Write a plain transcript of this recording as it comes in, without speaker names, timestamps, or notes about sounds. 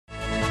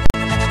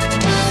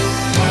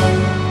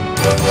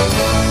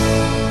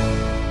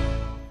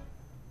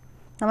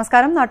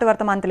നമസ്കാരം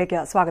നാട്ടുവർത്തമാനത്തിലേക്ക്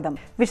സ്വാഗതം.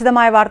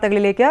 വിശദമായ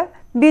വാർത്തകളിലേക്ക്.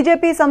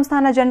 BJP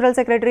സംസ്ഥാന ജനറൽ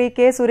സെക്രട്ടറി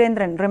കെ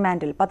സുരേന്ദ്രൻ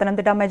റിമാൻഡിൽ.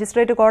 പത്തനംതിട്ട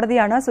മജിസ്ട്രേറ്റ്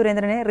കോടതിയാണ്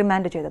സുരേന്ദ്രനെ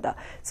റിമാൻഡ് ചെയ്തത്.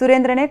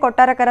 സുരേന്ദ്രനെ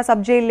കൊട്ടാരക്കര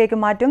സബ് ജയിലിലേക്ക്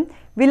മാറ്റും.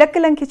 വിലക്ക്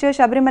ലംഘിച്ച്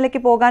ശബരിമലയ്ക്ക്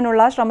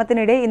പോകാനുള്ള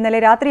ശ്രമത്തിനിടെ ഇന്നലെ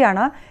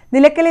രാത്രിയാണ്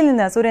നിലയ്ക്കലിൽ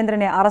നിന്ന്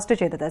സുരേന്ദ്രനെ അറസ്റ്റ്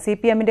ചെയ്തത്.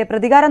 CPMന്റെ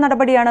പ്രതികാര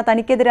നടപടിയാണ്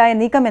തനിക്കെതിരായ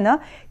നീക്കമെന്ന്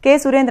കെ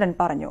സുരേന്ദ്രൻ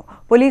പറഞ്ഞു.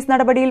 പോലീസ്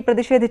നടപടിയിൽ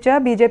പ്രതിഷേധിച്ച്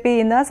BJP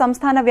ഇന്ന്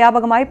സംസ്ഥാന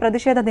വ്യാപകമായി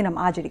പ്രതിഷേധ ദിനം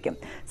ആചരിക്കും.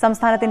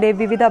 സംസ്ഥാനത്തിന്റെ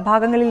വിവിധ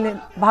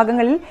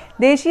ഭാഗങ്ങളിൽ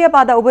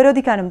ദേശീയപാത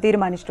ഉപരോധിക്കാനും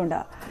തീരുമാനിച്ചിട്ടുണ്ട്.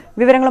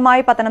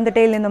 വിവരങ്ങളുമായി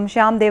പത്തനംതിട്ടയിൽ നിന്നും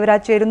ശ്യാം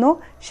ദേവരാജ് ചേരുന്നു.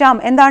 ശ്യാം,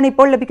 എന്താണ്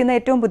ഇപ്പോൾ ലഭിക്കുന്ന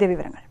ഏറ്റവും പുതിയ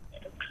വിവരങ്ങൾ?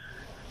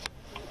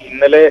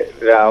 ഇന്നലെ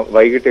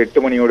വൈകിട്ട് 8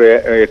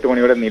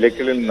 മണിയോടെ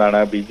നിലയ്ക്കലിൽ നിന്നാണ്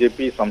BJP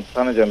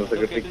സംസ്ഥാന ജനറൽ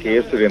സെക്രട്ടറി കെ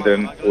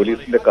സുരേന്ദ്രൻ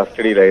പോലീസിന്റെ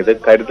കസ്റ്റഡിയിലായത്.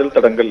 കരുതൽ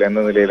തടങ്കൽ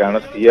എന്ന നിലയിലാണ്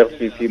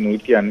CRPC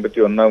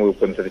 151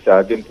 വകുപ്പ് അനുസരിച്ച്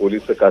ആദ്യം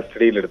പോലീസ്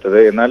കസ്റ്റഡിയിലെടുത്തത്.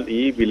 എന്നാൽ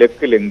ഈ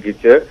വിലക്ക്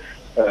ലംഘിച്ച്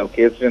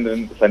കെ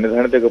സുരേന്ദ്രൻ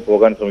സന്നിധാനത്തേക്ക്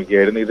പോകാൻ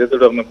ശ്രമിക്കുകയായിരുന്നു. ഇതേ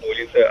തുടർന്ന്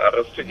പോലീസ്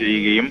അറസ്റ്റ്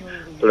ചെയ്യുകയും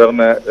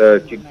തുടർന്ന്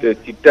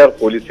ചിറ്റാർ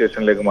പോലീസ്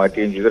സ്റ്റേഷനിലേക്ക്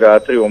മാറ്റുകയും ചെയ്തു.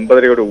 രാത്രി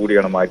 9:30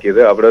 കൂടിയാണ്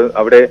മാറ്റിയത്.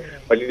 അവിടെ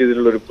വലിയ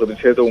രീതിയിലുള്ള ഒരു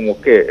പ്രതിഷേധവും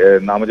ഒക്കെ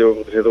നാമജപ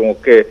പ്രതിഷേധവും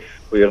ഒക്കെ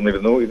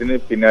ഉയർന്നിരുന്നു. ഇതിന്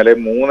പിന്നാലെ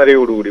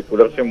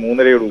പുലർച്ചെ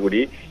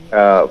 3:30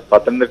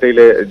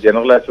 പത്തനംതിട്ടയിലെ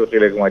ജനറൽ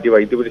ആശുപത്രിയിലേക്ക് മാറ്റി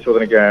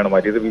വൈദ്യപരിശോധനയ്ക്കായാണ്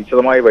മാറ്റിയത്.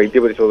 വിശദമായ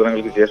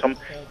വൈദ്യപരിശോധനകൾക്ക് ശേഷം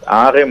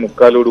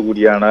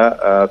 6:45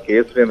 കെ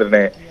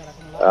സുരേന്ദ്രനെ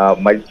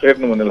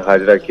മജിസ്ട്രേറ്റിന് മുന്നിൽ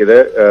ഹാജരാക്കിയത്.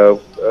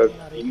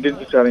 ഇന്ത്യൻ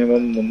ശിക്ഷാ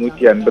നിയമം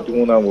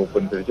 353 വകുപ്പ്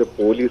അനുസരിച്ച്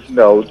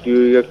പോലീസിന്റെ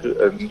ഔദ്യോഗിക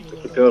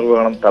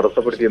കൃത്യനിർവഹണം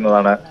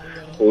തടസ്സപ്പെടുത്തിയെന്നതാണ്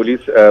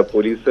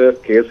പോലീസ്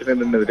കെ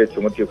സുരേന്ദ്രനെതിരെ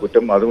ചുമത്തിയ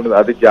കുറ്റം. അതുകൊണ്ട്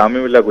അത്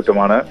ജാമ്യമില്ലാ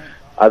കുറ്റമാണ്.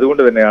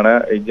 അതുകൊണ്ട് തന്നെയാണ്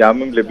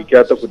ജാമ്യം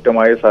ലഭിക്കാത്ത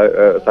കുറ്റമായ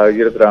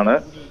സാഹചര്യത്തിലാണ്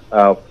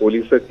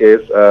പോലീസ്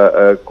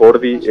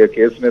കോടതി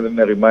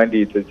കേസിനെതിരെ റിമാൻഡ്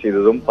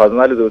ചെയ്തതും.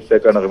 14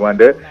 ദിവസത്തേക്കാണ്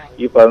റിമാൻഡ്.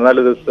 ഈ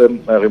 14 ദിവസം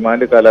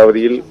റിമാൻഡ്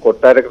കാലാവധിയിൽ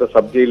കൊട്ടാരക്കര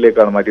സബ്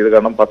ജയിലിലേക്കാണ് മാറ്റിയത്.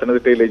 കാരണം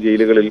പത്തനംതിട്ടയിലെ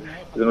ജയിലുകളിൽ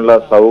ഇതിനുള്ള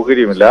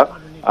സൗകര്യമില്ല.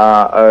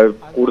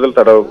 കൂടുതൽ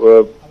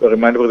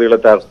റിമാൻഡ് പ്രതികളെ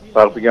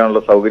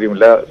പാർപ്പിക്കാനുള്ള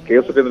സൗകര്യമില്ല. കെ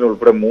സുരേന്ദ്രൻ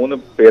ഉൾപ്പെടെ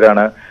 3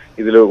 പേരാണ്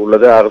ഇതിൽ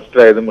ഉള്ളത്,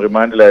 അറസ്റ്റിലായതും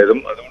റിമാൻഡിലായതും.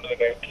 അതുകൊണ്ട്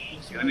തന്നെ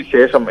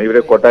ഇതിനുശേഷം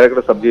ഇവരെ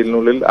കൊട്ടാരക്കര സബ്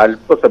ജയിലിനുള്ളിൽ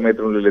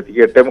അല്പസമയത്തിനുള്ളിൽ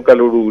എത്തിക്കും.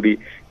 8:45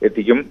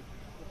 എത്തിക്കും.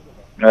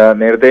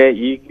 നേരത്തെ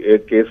ഈ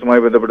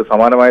കേസുമായി ബന്ധപ്പെട്ട്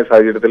സമാനമായ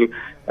സാഹചര്യത്തിൽ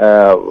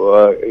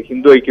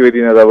ഹിന്ദു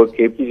ഐക്യവേദി നേതാവ്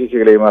KP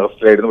ശശികലയും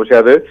അറസ്റ്റിലായിരുന്നു. പക്ഷെ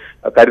അത്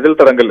കരുതൽ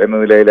തടങ്കൽ എന്ന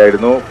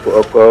നിലയിലായിരുന്നു.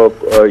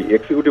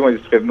 എക്സിക്യൂട്ടീവ്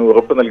മജിസ്ട്രേറ്റിന്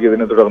ഉറപ്പ്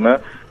നൽകിയതിനെ തുടർന്ന്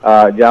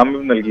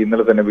ജാമ്യം നൽകി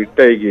ഇന്നലെ തന്നെ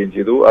വിട്ടയക്കുകയും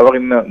ചെയ്തു. അവർ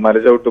ഇന്ന്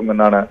മലചവിട്ടും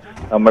എന്നാണ്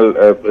നമ്മൾ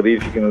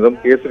പ്രതീക്ഷിക്കുന്നതും.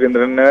 കെ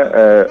സുരേന്ദ്രനെ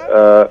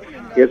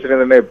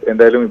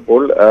എന്തായാലും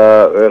ഇപ്പോൾ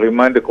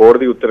റിമാൻഡ്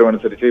കോടതി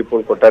ഉത്തരവനുസരിച്ച്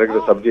ഇപ്പോൾ കൊട്ടാരക്കര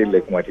സബ്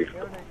ജയിലിലേക്ക്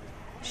മാറ്റിയിട്ടുണ്ട്.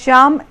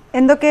 ശ്യാം,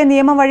 എന്തൊക്കെ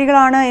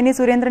നിയമവഴികളാണ് ഇനി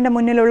സുരേന്ദ്രന്റെ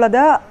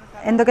മുന്നിലുള്ളത്?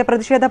 എന്തൊക്കെ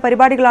പ്രതിഷേധ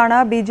പരിപാടികളാണ്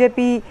BJP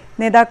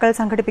നേതാക്കൾ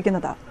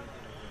സംഘടിപ്പിക്കുന്നത്?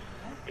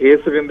 കെ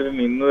സുരേന്ദ്രൻ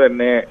ഇന്ന്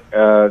തന്നെ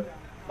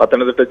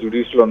പത്തനംതിട്ട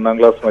ജുഡീഷ്യൽ 1ാം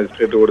ക്ലാസ്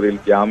മജിസ്ട്രേറ്റ് കോടതിയിൽ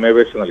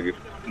ജാമ്യാപേക്ഷ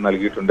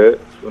നൽകിയിട്ടുണ്ട്.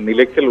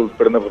 നിലയ്ക്കൽ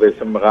ഉൾപ്പെടുന്ന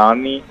പ്രദേശം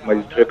റാന്നി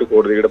മജിസ്ട്രേറ്റ്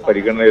കോടതിയുടെ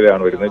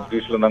പരിഗണനയിലാണ് വരുന്നത്.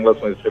 ജുഡീഷ്യൽ 1ാം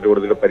ക്ലാസ് മജിസ്ട്രേറ്റ്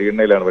കോടതിയുടെ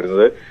പരിഗണനയിലാണ്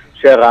വരുന്നത്.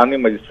 പക്ഷേ റാന്നി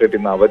മജിസ്ട്രേറ്റ്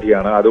ഇന്ന്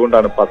അവധിയാണ്.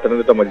 അതുകൊണ്ടാണ്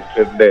പത്തനംതിട്ട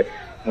മജിസ്ട്രേറ്റിന്റെ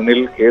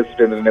മുന്നിൽ കെ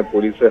സുരേന്ദ്രനെ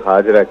പോലീസ്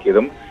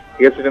ഹാജരാക്കിയതും.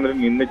 കെ സുരേന്ദ്രൻ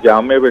ഇന്ന്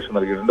ജാമ്യാപേക്ഷ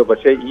നൽകിയിട്ടുണ്ട്.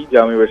 പക്ഷേ ഈ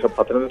ജാമ്യാപേക്ഷ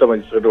പത്തനംതിട്ട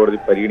മജിസ്ട്രേറ്റ് കോടതി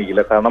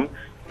പരിഗണിക്കില്ല. കാരണം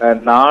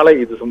നാളെ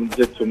ഇത്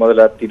സംബന്ധിച്ച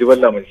ചുമതല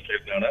തിരുവല്ല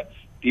മജിസ്ട്രേറ്റിനാണ്.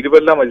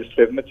 തിരുവല്ല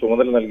മജിസ്ട്രേറ്റിന്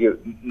ചുമതല നൽകി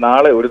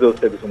നാളെ ഒരു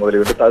ദിവസത്തേക്ക്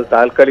ചുമതലയുണ്ട്. അത്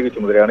താൽക്കാലിക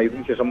ചുമതലയാണ്.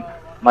 ഇതിനുശേഷം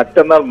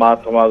മറ്റന്നാൾ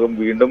മാത്രമാകും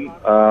വീണ്ടും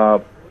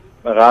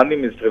റാന്നി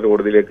മജിസ്ട്രേറ്റ്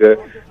കോടതിയിലേക്ക്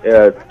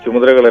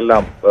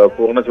ചുമതലകളെല്ലാം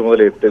പൂർണ്ണ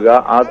ചുമതല എത്തുക.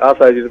 ആ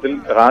സാഹചര്യത്തിൽ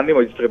റാന്നി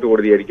മജിസ്ട്രേറ്റ്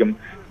കോടതിയായിരിക്കും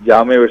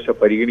ജാമ്യാപേക്ഷ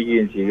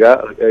പരിഗണിക്കുകയും ചെയ്യുക.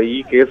 ഈ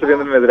കെ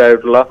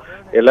സുരേന്ദ്രനെതിരായിട്ടുള്ള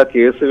എല്ലാ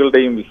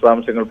കേസുകളുടെയും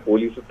വിശദാംശങ്ങൾ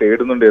പോലീസ്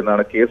തേടുന്നുണ്ട്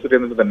എന്നാണ് കെ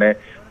സുരേന്ദ്രൻ തന്നെ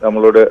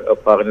നമ്മളോട്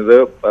പറഞ്ഞത്,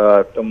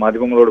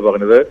 മാധ്യമങ്ങളോട്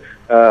പറഞ്ഞത്.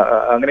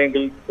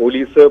 അങ്ങനെയെങ്കിൽ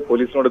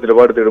പോലീസിനോട്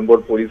നിലപാട് തേടുമ്പോൾ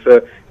പോലീസ്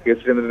കെ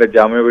സുരേന്ദ്രന്റെ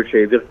ജാമ്യാപേക്ഷ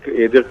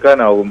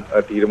എതിർക്കാനാവും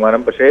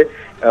തീരുമാനം. പക്ഷേ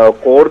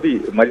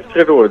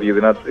മജിസ്ട്രേറ്റ് കോടതി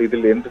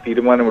ഇതിൽ എന്ത്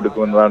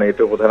തീരുമാനമെടുക്കുമെന്നതാണ്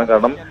ഏറ്റവും പ്രധാനം.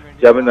 കാരണം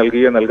ജാമ്യം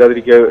നൽകുകയോ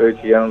നൽകാതിരിക്കുകയോ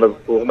ചെയ്യാനുള്ള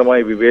പൂർണ്ണമായ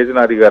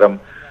വിവേചനാധികാരം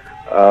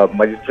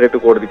മജിസ്ട്രേറ്റ്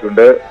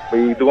കോടതിക്കുണ്ട്.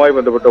 ഇതുമായി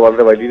ബന്ധപ്പെട്ട്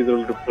വളരെ വലിയ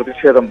രീതിയിലുള്ള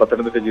പ്രതിഷേധം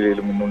പത്തനംതിട്ട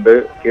ജില്ലയിലും ഇന്നുണ്ട്.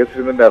 കെ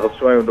സുരേന്ദ്രന്റെ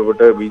അറസ്റ്റുമായി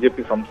ബന്ധപ്പെട്ട് BJP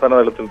സംസ്ഥാന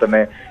തലത്തിൽ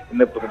തന്നെ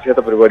ഇന്ന് പ്രതിഷേധ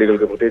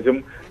പരിപാടികൾക്ക്, പ്രത്യേകിച്ചും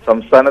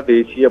സംസ്ഥാന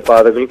ദേശീയ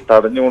പാതകൾ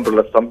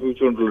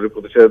സ്തംഭിച്ചുകൊണ്ടുള്ള ഒരു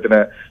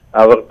പ്രതിഷേധത്തിന്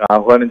അവർ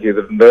ആഹ്വാനം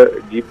ചെയ്തിട്ടുണ്ട്.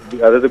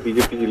 അതായത്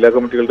BJP ജില്ലാ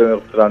കമ്മിറ്റികളുടെ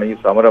നേതൃത്വത്തിലാണ് ഈ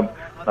സമരം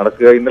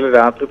നടക്കുക. ഇന്നലെ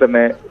രാത്രി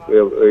തന്നെ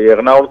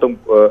എറണാകുളത്തും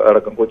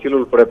അടക്കം കൊച്ചിയിൽ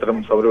ഉൾപ്പെടെ അത്തരം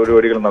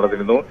സമരപരിപാടികൾ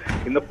നടന്നിരുന്നു.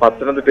 ഇന്ന്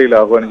പത്തനംതിട്ടയിൽ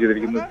ആഹ്വാനം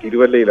ചെയ്തിരിക്കുന്നത്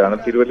തിരുവല്ലയിലാണ്.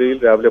 തിരുവല്ലയിൽ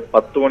രാവിലെ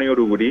 10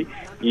 മണിയോടുകൂടി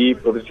ഈ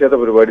പ്രതിഷേധ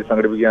പരിപാടി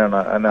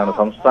സംഘടിപ്പിക്കാനാണ്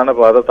സംസ്ഥാന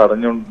പാത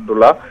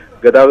തടഞ്ഞുകൊണ്ടുള്ള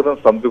ഗതാഗതം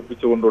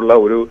സ്തംഭിപ്പിച്ചുകൊണ്ടുള്ള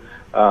ഒരു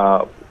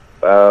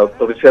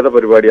പ്രതിഷേധ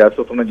പരിപാടി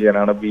ആസൂത്രണം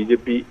ചെയ്യാനാണ്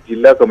BJP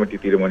ജില്ലാ കമ്മിറ്റി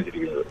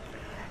തീരുമാനിച്ചിരിക്കുന്നത്.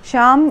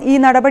 ശ്യാം, ഈ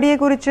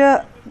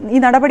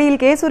നടപടിയിൽ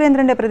കെ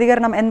സുരേന്ദ്രന്റെ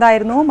പ്രതികരണം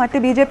എന്തായിരുന്നു? മറ്റ്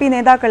BJP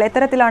നേതാക്കൾ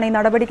എത്തരത്തിലാണ് ഈ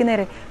നടപടിക്ക്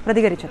നേരെ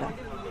പ്രതികരിച്ചത്?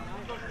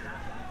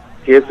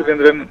 കെ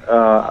സുരേന്ദ്രൻ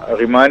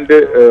റിമാൻഡ്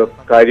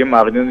കാര്യം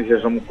അറിഞ്ഞതിന്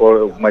ശേഷം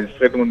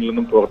മജിസ്ട്രേറ്റ് മുന്നിൽ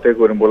നിന്നും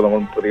പുറത്തേക്ക് വരുമ്പോൾ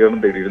നമ്മൾ പ്രതികരണം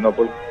തേടിയിരുന്നു.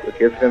 അപ്പോൾ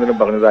കെ സുരേന്ദ്രൻ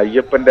പറഞ്ഞത്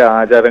അയ്യപ്പന്റെ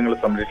ആചാരങ്ങൾ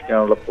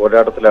സംരക്ഷിക്കാനുള്ള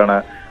പോരാട്ടത്തിലാണ്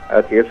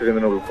കെ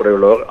സുരേന്ദ്രൻ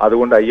ഉൾപ്പെടെയുള്ളവർ.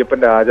 അതുകൊണ്ട്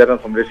അയ്യപ്പന്റെ ആചാരം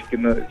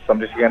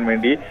സംരക്ഷിക്കാൻ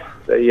വേണ്ടി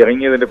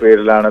ഇറങ്ങിയതിന്റെ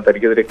പേരിലാണ്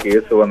തനിക്കെതിരെ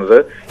കേസ് വന്നത്.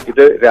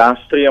 ഇത്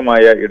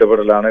രാഷ്ട്രീയമായ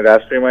ഇടപെടലാണ്,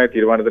 രാഷ്ട്രീയമായ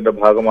തീരുമാനത്തിന്റെ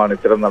ഭാഗമാണ്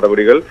ഇത്തരം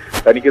നടപടികൾ.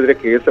 തനിക്കെതിരെ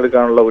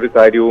കേസെടുക്കാനുള്ള ഒരു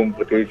കാര്യവും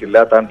പ്രത്യേകിച്ചില്ല.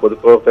 താൻ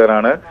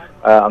പൊതുപ്രവർത്തകനാണ്,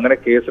 അങ്ങനെ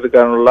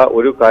കേസെടുക്കാനുള്ള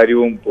ഒരു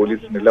കാര്യവും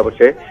പോലീസിനില്ല.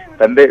 പക്ഷേ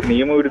തന്റെ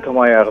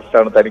നിയമവിരുദ്ധമായ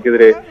അറസ്റ്റാണ്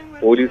തനിക്കെതിരെ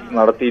പോലീസ്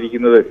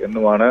നടത്തിയിരിക്കുന്നത്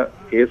എന്നുമാണ്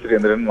കെ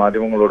സുരേന്ദ്രൻ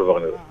മാധ്യമങ്ങളോട്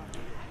പറഞ്ഞത്.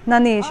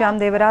 നന്ദി ശ്യാം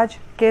ദേവരാജ്.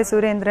 കെ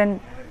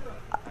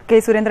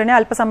സുരേന്ദ്രനെ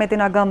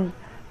അല്പസമയത്തിനകം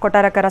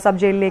കൊട്ടാരക്കര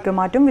സബ് ജയിലിലേക്ക്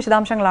മാറ്റും.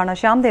 വിശദാംശങ്ങളാണ്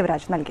ശ്യാം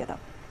ദേവരാജ് നൽകിയത്.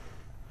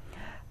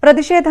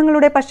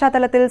 പ്രതിഷേധങ്ങളുടെ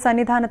പശ്ചാത്തലത്തിൽ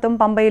സന്നിധാനത്തും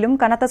പമ്പയിലും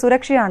കനത്ത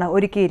സുരക്ഷയാണ്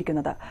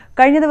ഒരുക്കിയിരിക്കുന്നത്.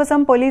 കഴിഞ്ഞ ദിവസം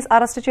പോലീസ്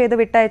അറസ്റ്റ് ചെയ്ത്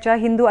വിട്ടയച്ച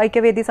ഹിന്ദു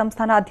ഐക്യവേദി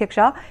സംസ്ഥാന അധ്യക്ഷ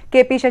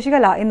കെ പി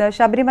ശശികല ഇന്ന്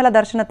ശബരിമല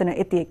ദർശനത്തിന്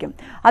എത്തിയേക്കും.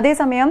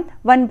 അതേസമയം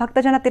വൻ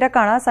ഭക്തജന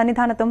തിരക്കാണ്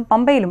സന്നിധാനത്തും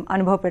പമ്പയിലും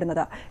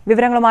അനുഭവപ്പെടുന്നത്.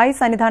 വിവരങ്ങളുമായി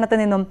സന്നിധാനത്ത്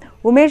നിന്നും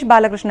ഉമേഷ്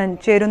ബാലകൃഷ്ണൻ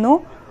ചേരുന്നു.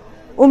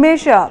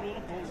 ഉമേഷ്,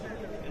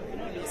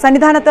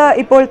 സന്നിധാനത്ത്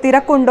ഇപ്പോൾ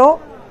തിരക്കുണ്ടോ?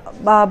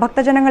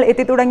 ഭക്തജനങ്ങൾ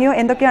എത്തിത്തുടങ്ങിയോ?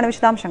 എന്തൊക്കെയാണ്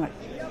വിശദാംശങ്ങൾ?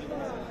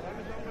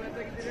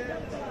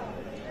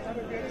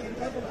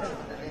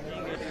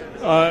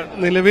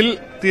 നിലവിൽ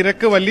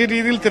തിരക്ക് വലിയ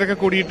രീതിയിൽ തിരക്ക്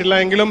കൂടിയിട്ടില്ല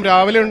എങ്കിലും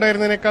രാവിലെ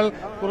ഉണ്ടായിരുന്നതിനേക്കാൾ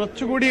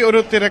കുറച്ചുകൂടി ഒരു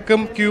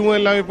തിരക്കും ക്യൂവും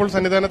എല്ലാം ഇപ്പോൾ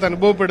സന്നിധാനത്ത്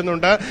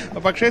അനുഭവപ്പെടുന്നുണ്ട്.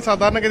 പക്ഷേ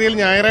സാധാരണഗതിയിൽ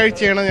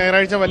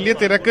ഞായറാഴ്ച വലിയ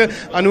തിരക്ക്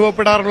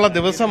അനുഭവപ്പെടാറുള്ള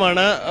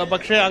ദിവസമാണ്.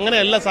 പക്ഷേ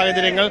അങ്ങനെയല്ല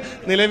സാഹചര്യങ്ങൾ.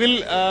 നിലവിൽ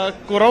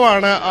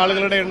കുറവാണ്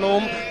ആളുകളുടെ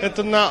എണ്ണവും,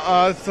 എത്തുന്ന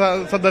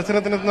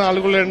ദർശനത്തിനെത്തുന്ന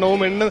ആളുകളുടെ എണ്ണവും.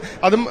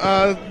 അതും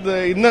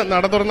ഇന്ന്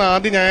നട തുറന്ന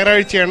ആദ്യ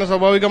ഞായറാഴ്ചയാണ്.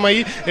 സ്വാഭാവികമായി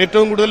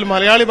ഏറ്റവും കൂടുതൽ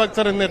മലയാളി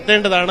ഭക്തർ ഇന്ന്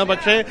എത്തേണ്ടതാണ്.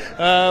 പക്ഷേ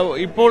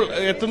ഇപ്പോൾ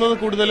എത്തുന്നത്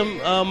കൂടുതലും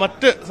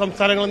മറ്റ്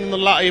സംസ്ഥാനങ്ങളിൽ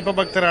നിന്നുള്ള അയ്യപ്പ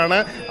ഭക്തരാണ്.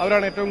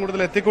 അവരാണ് ഏറ്റവും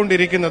കൂടുതൽ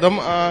എത്തിക്കൊണ്ടിരിക്കുന്നതും.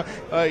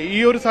 ഈ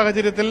ഒരു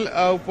സാഹചര്യത്തിൽ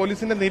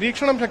പോലീസിന്റെ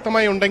നിരീക്ഷണം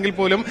ശക്തമായി ഉണ്ടെങ്കിൽ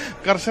പോലും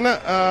കർശന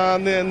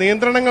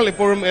നിയന്ത്രണങ്ങൾ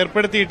ഇപ്പോഴും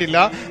ഏർപ്പെടുത്തിയിട്ടില്ല.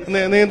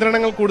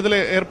 നിയന്ത്രണങ്ങൾ കൂടുതൽ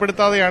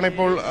ഏർപ്പെടുത്താതെയാണ്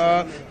ഇപ്പോൾ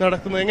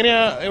നടക്കുന്നത്. എങ്ങനെയാ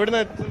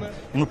എവിടുന്ന്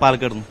എത്തുന്നത്?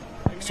 പാലക്കാട്.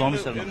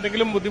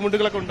 എന്തെങ്കിലും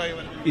ബുദ്ധിമുട്ടുകളൊക്കെ ഉണ്ടായോ?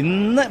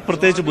 ഇന്ന്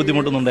പ്രത്യേകിച്ച്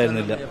ബുദ്ധിമുട്ടൊന്നും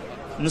ഉണ്ടായിരുന്നില്ല.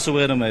 ഇന്ന്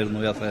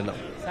സുഖകരമായിരുന്നു യാത്രയെല്ലാം.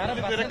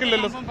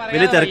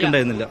 വലിയ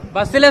തിരക്കുണ്ടായിരുന്നില്ല.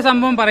 ബസ്സിലെ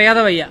സംഭവം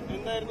പറയാതെ വയ്യ.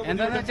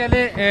 എന്താന്ന്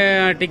വെച്ചാല്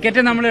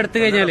ടിക്കറ്റ് നമ്മൾ എടുത്തു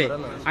കഴിഞ്ഞാല്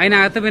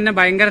അതിനകത്ത് പിന്നെ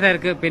ഭയങ്കര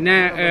തിരക്ക്. പിന്നെ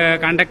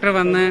കണ്ടക്ടർ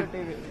വന്ന്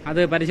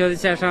അത്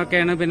പരിശോധിച്ച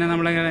ശേഷമൊക്കെയാണ് പിന്നെ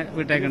നമ്മളിങ്ങനെ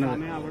വിട്ടേക്കുന്നത്.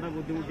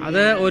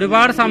 അത്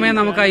ഒരുപാട് സമയം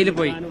നമുക്ക് അതിൽ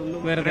പോയി.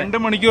 വെറുതെ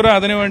 2 മണിക്കൂർ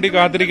അതിനു വേണ്ടി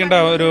കാത്തിരിക്കേണ്ട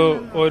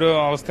ഒരു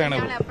അവസ്ഥയാണ്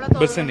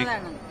ബസ്സിന്റെ.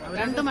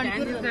 2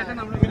 മണിക്കൂർ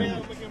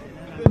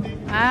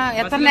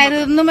എത്ര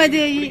നേരം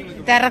മതി ഈ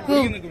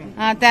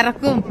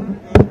തിരക്കും.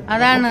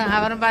 അതാണ്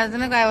അവർ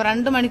ബസ്സിന്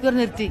 2 മണിക്കൂർ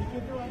നിർത്തി.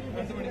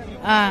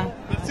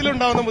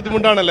 ബസ്സിലുണ്ടാവുന്ന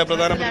ബുദ്ധിമുട്ടാണല്ലേ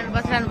പ്രധാന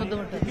ബസ്സിലാണ്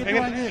ബുദ്ധിമുട്ട്.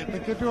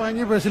 ടിക്കറ്റ്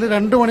വാങ്ങി ബസ്സിൽ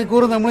 2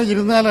 മണിക്കൂർ നമ്മൾ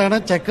ഇരുന്നാലാണ്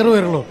ചെക്കർ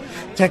വരുള്ളൂ.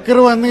 ചെക്കർ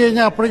വന്നു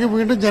കഴിഞ്ഞാൽ അപ്പോഴേക്കും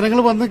വീണ്ടും ജനങ്ങൾ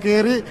വന്ന്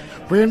കയറി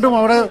വീണ്ടും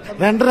അവിടെ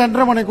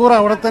 2-2.5 മണിക്കൂർ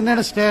അവിടെ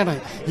തന്നെയാണ് സ്റ്റേ ആണ്.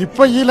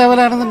 ഇപ്പൊ ഈ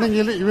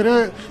ലെവലാണെന്നുണ്ടെങ്കിൽ ഇവര്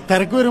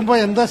തിരക്ക് വരുമ്പോ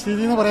എന്താ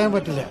സ്ഥിതി എന്ന് പറയാൻ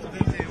പറ്റില്ല.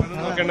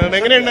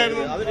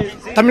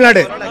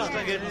 தமிழ்நாடு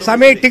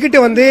சமய டிக்கெட்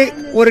வந்து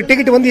ஒரு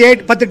டிக்கெட் வந்து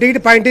 10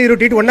 டிக்கெட் 20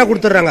 டிக்கெட் ஒன்னா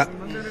கொடுத்துட்றாங்க.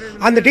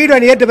 அந்த டிக்கெட்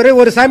வாங்கி ஏற்ற பிறகு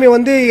ஒரு சாமி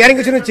வந்து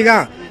இறங்கிச்சுன்னு வச்சுக்கா,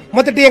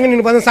 மொத்த டீ எங்க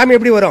நின்று சாமி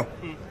எப்படி வரும்?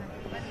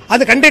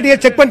 அது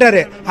கண்டக்டர் செக்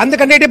பண்றாரு. அந்த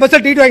கண்டக்டர்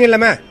பஸ்ஸில் டிக்கெட்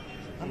வாங்கிடலாமே.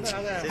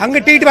 அங்க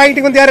டிக்கெட்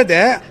வாங்கிட்டு வந்து யாரது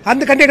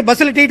அந்த கண்டக்டர்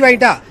பஸ்ஸில் டிக்கெட்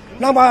வாங்கிட்டா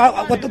நாம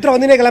ஒருத்தர்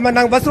வந்து கிளம்ப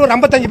நாங்கள் பஸ்ஸில் ஒரு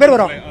 55 பேர்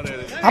வரோம்,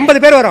 50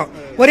 பேர் வரோம்.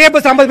 ஒரே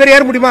பஸ் 50 பேர்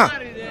ஏற முடியுமா?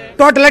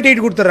 ടോട്ടലാ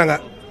ടിക്കറ്റ് കൊടുത്തുறாங்க.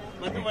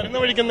 വരുന്ന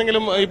വഴിക്ക്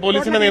എന്തെങ്കിലും ഈ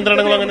പോലീസിന്റെ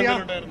നിയന്ത്രണങ്ങളോ അങ്ങനെ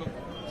ഉണ്ടായിരുന്നു?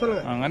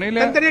 അങ്ങനെയില്ല,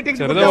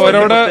 ചെറുത്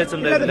ഓരോട്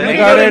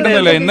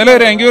കാര്യമായിട്ടൊന്നുമില്ല. ഇന്നലെ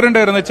ഒരു എൻക്വയറി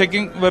ഉണ്ടായിരുന്നു,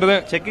 ചെക്കിംഗ് വെറുതെ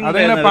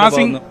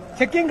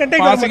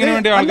പാസിംഗിന്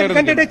വേണ്ടി ആൾക്കാർ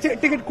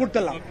ടിക്കറ്റ്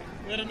കൊടുത്തല്ല.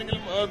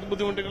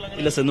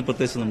 ഇല്ല,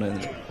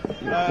 പ്രത്യേകിച്ചൊന്നുണ്ടായിരുന്നില്ല.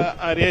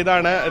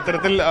 ഇതാണ്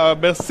ഇത്തരത്തിൽ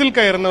ബസ്സിൽ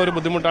കയറുന്ന ഒരു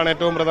ബുദ്ധിമുട്ടാണ്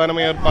ഏറ്റവും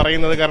പ്രധാനമായി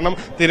പറയുന്നത്. കാരണം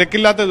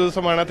തിരക്കില്ലാത്ത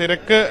ദിവസമാണ്,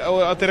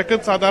 തിരക്ക്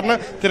സാധാരണ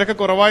തിരക്ക്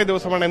കുറവായ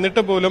ദിവസമാണ്.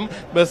 എന്നിട്ട് പോലും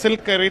ബസ്സിൽ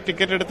കയറി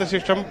ടിക്കറ്റ് എടുത്ത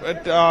ശേഷം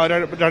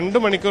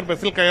 2 മണിക്കൂർ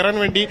ബസ്സിൽ കയറാൻ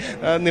വേണ്ടി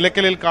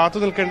നിലയ്ക്കലിൽ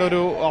കാത്തു നിൽക്കേണ്ട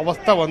ഒരു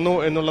അവസ്ഥ വന്നു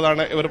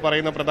എന്നുള്ളതാണ് ഇവർ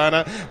പറയുന്ന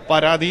പ്രധാന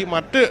പരാതി.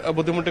 മറ്റ്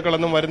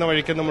ബുദ്ധിമുട്ടുകളൊന്നും വരുന്ന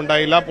വഴിക്കൊന്നും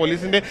ഉണ്ടായില്ല.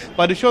 പോലീസിന്റെ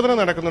പരിശോധന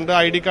നടക്കുന്നുണ്ട്.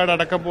 ID കാർഡ്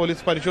അടക്കം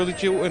പോലീസ്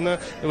പരിശോധിച്ചു എന്ന്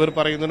ഇവർ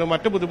പറയുന്നുണ്ട്.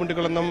 മറ്റ് ബുദ്ധിമുട്ടുകളൊന്നും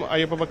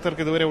അയ്യപ്പ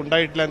ഭക്തർക്ക് ഇതുവരെ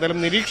ഉണ്ടായിട്ടില്ല. എന്തായാലും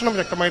നിരീക്ഷണം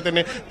ശക്തമായി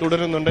തന്നെ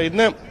തുടരുന്നുണ്ട്.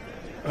 ഇന്ന്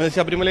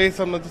ശബരിമലയെ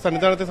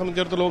സന്നിധാനത്തെ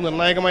സംബന്ധിച്ചിടത്തോളം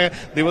നിർണായകമായ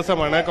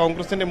ദിവസമാണ്.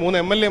 കോൺഗ്രസിന്റെ 3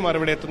 MLA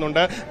ഇവിടെ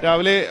എത്തുന്നുണ്ട്.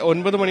 രാവിലെ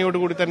 9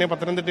 മണിയോടുകൂടി തന്നെ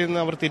പത്തനംതിട്ടയിൽ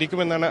നിന്ന് അവർ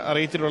തിരിക്കുമെന്നാണ്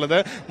അറിയിച്ചിട്ടുള്ളത്.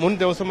 മുൻ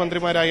ദേവസ്വം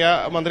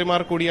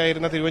മന്ത്രിമാർ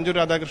കൂടിയായിരുന്ന തിരുവഞ്ചൂർ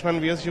രാധാകൃഷ്ണൻ,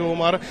 VS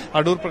ശിവകുമാർ,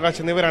 അടൂർ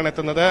പ്രകാശ് എന്നിവരാണ്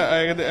എത്തുന്നത്.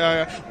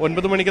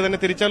 9 മണിക്ക് തന്നെ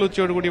തിരിച്ചാൽ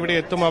ഉച്ചയോടുകൂടി ഇവിടെ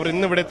എത്തും. അവർ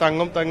ഇന്ന് ഇവിടെ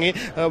തങ്ങി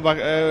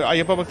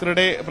അയ്യപ്പ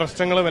ഭക്തരുടെ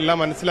പ്രശ്നങ്ങളും എല്ലാം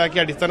മനസ്സിലാക്കി,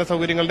 അടിസ്ഥാന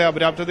സൗകര്യങ്ങളുടെ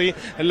അപര്യാപ്തതയും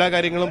എല്ലാ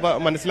കാര്യങ്ങളും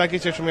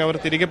മനസ്സിലാക്കിയ ശേഷമേ അവർ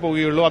തിരികെ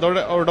പോവുകയുള്ളൂ.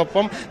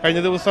 അതോടൊപ്പം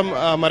കഴിഞ്ഞ ദിവസം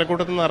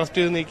മരക്കൂട്ടത്ത് നിന്ന്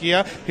അറസ്റ്റ് ചെയ്ത്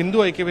നീക്കിയ ഹിന്ദു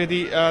ഐക്യവേദി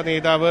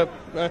നേതാവ്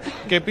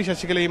KP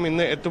ശശികലയും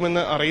ഇന്ന്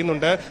എത്തുമെന്ന്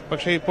അറിയുന്നുണ്ട്.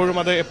 പക്ഷേ ഇപ്പോഴും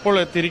അത് എപ്പോൾ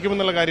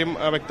തിരിക്കുമെന്നുള്ള കാര്യം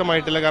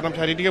വ്യക്തമായിട്ടില്ല. കാരണം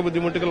ശാരീരിക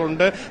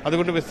ബുദ്ധിമുട്ടുകളുണ്ട്.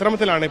 അതുകൊണ്ട്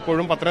വിശ്രമത്തിലാണ്.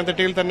 ഇപ്പോഴും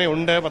പത്തനംതിട്ടയിൽ തന്നെ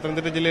ഉണ്ട്,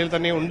 പത്തനംതിട്ട ജില്ലയിൽ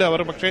തന്നെ ഉണ്ട്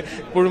അവർ. പക്ഷേ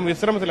ഇപ്പോഴും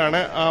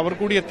വിശ്രമത്തിലാണ്. അവർ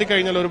കൂടി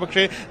എത്തിക്കഴിഞ്ഞാൽ ഒരു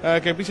പക്ഷേ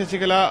KP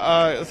ശശികല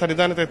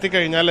സന്നിധാനത്ത്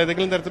എത്തിക്കഴിഞ്ഞാൽ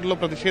ഏതെങ്കിലും തരത്തിലുള്ള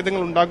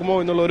പ്രതിഷേധങ്ങൾ ഉണ്ടാകുമോ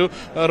എന്നുള്ളൊരു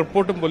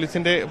റിപ്പോർട്ടും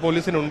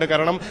പോലീസിനുണ്ട്.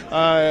 കാരണം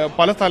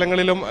പല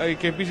സ്ഥലങ്ങളിലും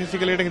KP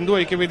ശശികലയുടെ ഹിന്ദു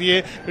ഐക്യവേദിയെ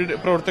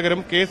പ്രവർത്തകരും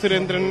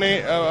സുരേന്ദ്രനെ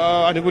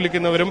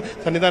അനുകൂലിക്കുന്നവരും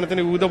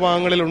സന്നിധാനത്തിന്റെ വിവിധ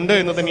ഭാഗങ്ങളിലുണ്ട്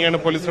എന്ന് തന്നെയാണ്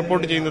പോലീസ്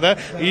റിപ്പോർട്ട് ചെയ്യുന്നത്.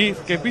 ഈ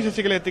KP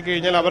ശശികല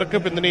എത്തിക്കഴിഞ്ഞാൽ അവർക്ക്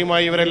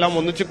പിന്തുണയുമായി ഇവരെല്ലാം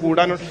ഒന്നിച്ച്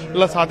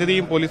കൂടാനുള്ള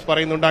സാധ്യതയും പോലീസ്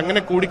പറയുന്നുണ്ട്.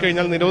 അങ്ങനെ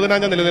കൂടിക്കഴിഞ്ഞാൽ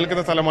നിരോധനാജ്ഞ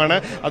നിലനിൽക്കുന്ന സ്ഥലമാണ്.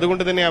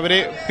 അതുകൊണ്ട് തന്നെ അവരെ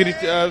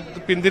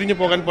പിന്തിരിഞ്ഞു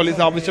പോകാൻ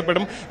പോലീസ്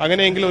ആവശ്യപ്പെടും.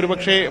 അങ്ങനെയെങ്കിൽ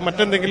ഒരുപക്ഷെ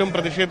മറ്റെന്തെങ്കിലും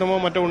പ്രതിഷേധമോ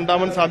മറ്റോ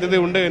ഉണ്ടാവാൻ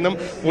സാധ്യതയുണ്ട് എന്നും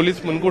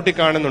പോലീസ് മുൻകൂട്ടി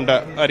കാണുന്നുണ്ട്.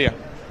 അറിയാം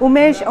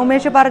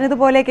ഉമേഷ്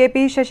പറഞ്ഞതുപോലെ KP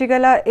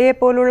ശശികലയെ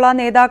പോലുള്ള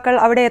നേതാക്കൾ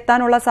അവിടെ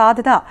എത്താനുള്ള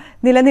സാധ്യത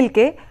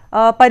നിലനിൽക്കെ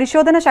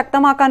പരിശോധന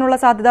ശക്തമാക്കാനുള്ള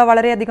സാധ്യത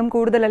വളരെയധികം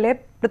കൂടുതലല്ലേ,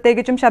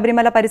 പ്രത്യേകിച്ചും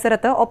ശബരിമല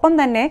പരിസരത്ത്? ഒപ്പം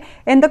തന്നെ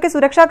എന്തൊക്കെ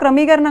സുരക്ഷാ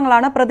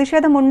ക്രമീകരണങ്ങളാണ്,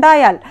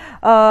 പ്രതിഷേധമുണ്ടായാൽ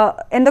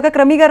എന്തൊക്കെ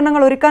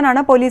ക്രമീകരണങ്ങൾ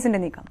ഒരുക്കാനാണ്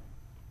പോലീസിന്റെ നീക്കം?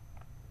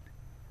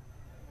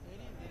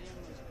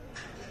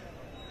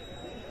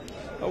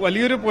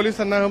 വലിയൊരു പോലീസ്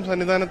സന്നാഹം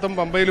സന്നിധാനത്തും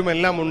പമ്പയിലും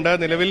എല്ലാം ഉണ്ട്.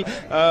 നിലവിൽ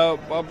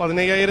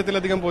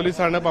 15,000-ലധികം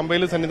പോലീസാണ്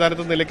പമ്പയിലും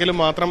സന്നിധാനത്തും നിലയ്ക്കലും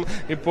മാത്രം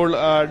ഇപ്പോൾ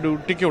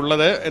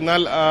ഡ്യൂട്ടിക്കുള്ളത്.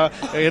 എന്നാൽ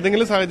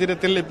ഏതെങ്കിലും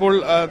സാഹചര്യത്തിൽ ഇപ്പോൾ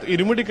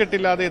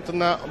ഇരുമുടിക്കെട്ടില്ലാതെ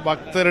എത്തുന്ന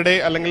ഭക്തരുടെ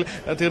അല്ലെങ്കിൽ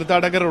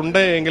തീർത്ഥാടകർ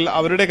ഉണ്ട് എങ്കിൽ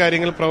അവരുടെ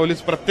കാര്യങ്ങൾ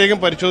പോലീസ് പ്രത്യേകം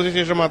പരിശോധിച്ച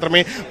ശേഷം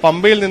മാത്രമേ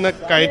പമ്പയിൽ നിന്ന്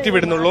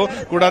കയറ്റിവിടുന്നുള്ളൂ.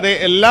 കൂടാതെ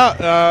എല്ലാ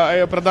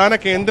പ്രധാന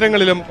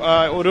കേന്ദ്രങ്ങളിലും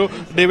ഒരു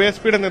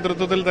ഡിവൈഎസ്പിയുടെ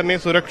നേതൃത്വത്തിൽ തന്നെ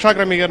സുരക്ഷാ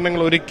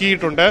ക്രമീകരണങ്ങൾ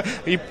ഒരുക്കിയിട്ടുണ്ട്.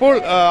 ഇപ്പോൾ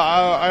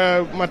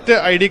മറ്റ്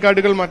ID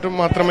കാർഡുകൾ മറ്റും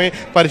മാത്രമേ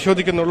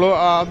പരിശോധിക്കുന്നുള്ളൂ.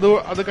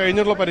 അത്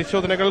കഴിഞ്ഞുള്ള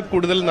പരിശോധനകൾ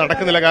കൂടുതൽ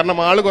നടക്കുന്നില്ല. കാരണം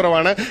ആള്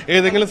കുറവാണ്.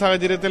 ഏതെങ്കിലും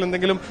സാഹചര്യത്തിൽ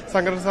എന്തെങ്കിലും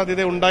സംഘർഷ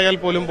സാധ്യത ഉണ്ടായാൽ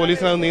പോലും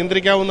പോലീസിന് അത്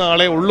നിയന്ത്രിക്കാവുന്ന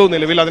ആളെ ഉള്ളൂ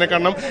നിലവിൽ. അതിനെ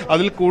കാരണം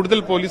അതിൽ കൂടുതൽ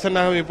പോലീസ്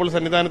സന്നാഹം ഇപ്പോൾ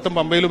സന്നിധാനത്തും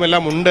പമ്പയിലും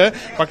എല്ലാം ഉണ്ട്.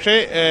 പക്ഷേ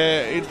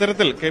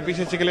ഇത്തരത്തിൽ KP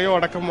ശശികലയോ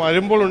അടക്കം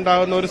വരുമ്പോൾ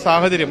ഉണ്ടാകുന്ന ഒരു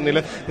സാഹചര്യം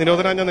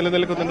നിരോധനാജ്ഞ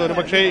നിലനിൽക്കുന്നുണ്ട്. ഒരു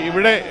പക്ഷേ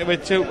ഇവിടെ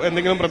വെച്ച്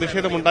എന്തെങ്കിലും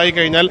പ്രതിഷേധം ഉണ്ടായി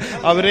കഴിഞ്ഞാൽ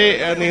അവരെ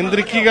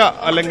നിയന്ത്രിക്കുക,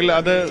 അല്ലെങ്കിൽ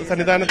അത്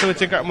സന്നിധാനത്ത്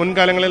വെച്ച്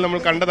മുൻകാലങ്ങളിൽ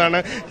നമ്മൾ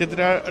കണ്ടതാണ്.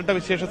 ചിത്രാട്ട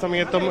വിശേഷ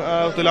സമയത്തും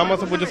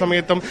തുലാമാസ പൂജ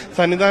സമയത്തും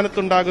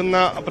സന്നിധാനത്തുണ്ടാകുന്ന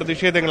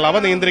പ്രതിഷേധങ്ങൾ അവ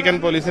നിയന്ത്രിക്കാൻ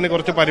പോലീസിന്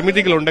കുറച്ച്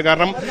പരിമിതികളുണ്ട്.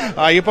 കാരണം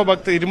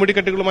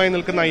ഇരുമുടിക്കെട്ടുകളുമായി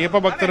നിൽക്കുന്ന അയ്യപ്പ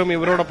ഭക്തരും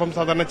ഇവരോടൊപ്പം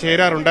സാധാരണ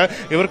ചേരാറുണ്ട്.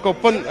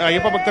 ഇവർക്കൊപ്പം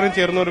അയ്യപ്പ ഭക്തരും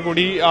ചേർന്നവർ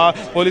കൂടി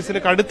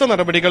പോലീസിന് കടുത്ത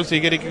നടപടികൾ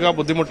സ്വീകരിക്കുക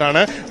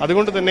ബുദ്ധിമുട്ടാണ്.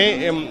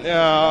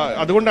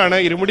 അതുകൊണ്ടാണ്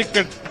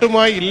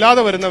ഇരുമുടിക്കെട്ടുമായി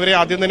ഇല്ലാതെ വരുന്നവരെ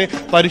ആദ്യം തന്നെ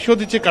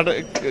പരിശോധിച്ച്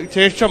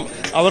ശേഷം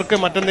അവർക്ക്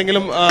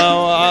മറ്റെന്തെങ്കിലും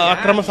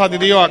അക്രമ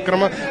സാധ്യതയോ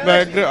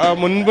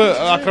മുൻപ്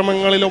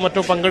അക്രമങ്ങളിലോ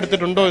മറ്റോ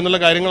പങ്കെടുത്തിട്ടുണ്ടോ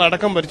എന്നുള്ള കാര്യങ്ങൾ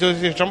അടക്കം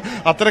പരിശോധിച്ച ശേഷം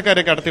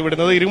അത്തരക്കാരെ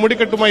കടത്തിവിടുന്നത്.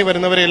 ഇരുമുടിക്കെട്ടുമായി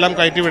വരുന്നവരെ എല്ലാം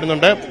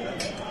കയറ്റിവിടുന്നുണ്ട്.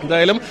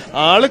 എന്തായാലും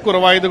ആള്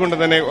കുറവായതുകൊണ്ട്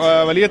തന്നെ,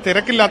 വലിയ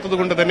തിരക്കില്ലാത്തത്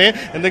കൊണ്ട് തന്നെ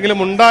എന്തെങ്കിലും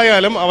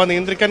ഉണ്ടായാലും അവ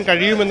നിയന്ത്രിക്കാൻ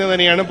കഴിയുമെന്ന്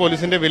തന്നെയാണ്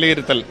പോലീസിന്റെ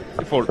വിലയിരുത്തൽ.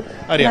 ഇപ്പോൾ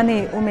നന്ദി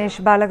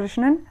ഉമേഷ്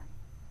ബാലകൃഷ്ണൻ.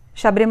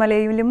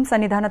 ശബരിമലയിലും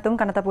സന്നിധാനത്തും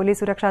കനത്ത പോലീസ്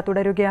സുരക്ഷ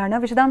തുടരുകയാണ്.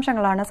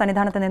 വിശദാംശങ്ങളാണ്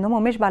സന്നിധാനത്ത് നിന്നും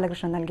ഉമേഷ്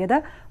ബാലകൃഷ്ണൻ നൽകിയത്.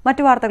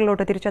 മറ്റു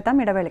വാർത്തകളിലോട്ട്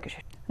തിരിച്ചെത്താം, ഇടവേളയ്ക്ക്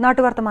ശേഷം.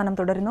 നാട്ടുവർത്തമാനം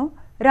തുടരുന്നു.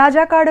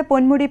 രാജാക്കാട്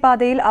പൊന്മുടി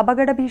പാതയിൽ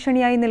അപകട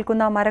ഭീഷണിയായി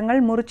നിൽക്കുന്ന മരങ്ങൾ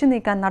മുറിച്ചു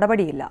നീക്കാൻ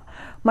നടപടിയില്ല.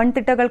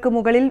 മൺതിട്ടകൾക്ക്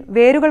മുകളിൽ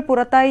വേരുകൾ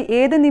പുറത്തായി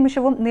ഏത്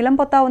നിമിഷവും നിലം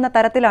പൊത്താവുന്ന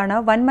തരത്തിലാണ്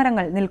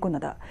വൻമരങ്ങൾ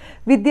നിൽക്കുന്നത്.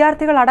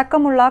 വിദ്യാർത്ഥികൾ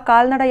അടക്കമുള്ള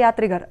കാൽനട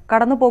യാത്രികർ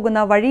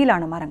കടന്നുപോകുന്ന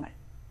വഴിയിലാണ് മരങ്ങൾ.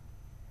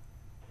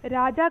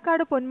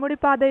 രാജാക്കാട്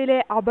പൊന്മുടിപ്പാതയിലെ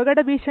അപകട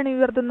ഭീഷണി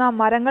ഉയർത്തുന്ന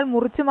മരങ്ങൾ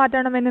മുറിച്ചു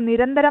മാറ്റണമെന്ന്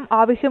നിരന്തരം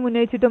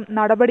ആവശ്യമുന്നയിച്ചിട്ടും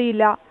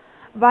നടപടിയില്ല.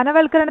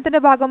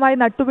 വനവൽക്കരണത്തിന്റെ ഭാഗമായി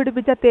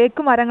നട്ടുപിടിപ്പിച്ച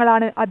തേക്ക്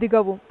മരങ്ങളാണ്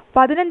അധികവും.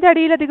 15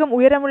 അടിയിലധികം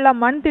ഉയരമുള്ള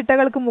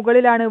മൺതിട്ടകൾക്ക്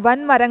മുകളിലാണ് വൻ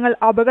മരങ്ങൾ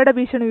അപകട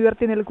ഭീഷണി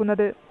ഉയർത്തി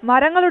നിൽക്കുന്നത്.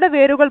 മരങ്ങളുടെ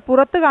വേരുകൾ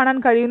പുറത്തു കാണാൻ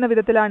കഴിയുന്ന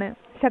വിധത്തിലാണ്.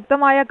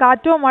 ശക്തമായ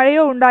കാറ്റോ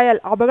മഴയോ ഉണ്ടായാൽ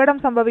അപകടം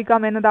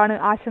സംഭവിക്കാം എന്നതാണ്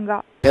ആശങ്ക.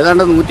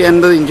 ഏതാണ്ട്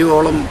 150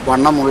 ഇഞ്ചോളം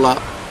വണ്ണമുള്ള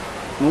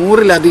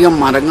 100-ലധികം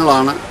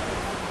മരങ്ങളാണ്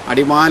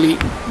അടിമാലി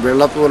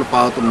വെള്ളത്തോൽ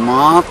ഭാഗത്ത്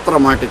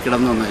മാത്രമായിട്ട്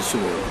കിടന്ന് നശിച്ചു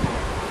പോകും.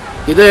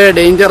 ഇത്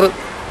ഡേഞ്ചർ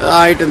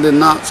ആയിട്ട്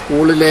നിന്ന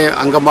സ്കൂളിലെ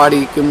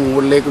അങ്കൻവാടിക്കും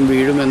മുകളിലേക്കും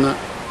വീഴുമെന്ന്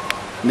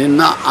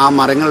നിന്ന ആ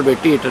മരങ്ങൾ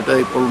വെട്ടിയിട്ടിട്ട്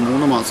ഇപ്പോൾ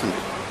 3 മാസം.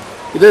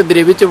 ഇത്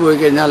ദ്രവിച്ചു പോയി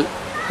കഴിഞ്ഞാൽ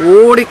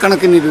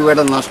കോടിക്കണക്കിന്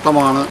രൂപയുടെ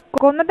നഷ്ടമാണ്.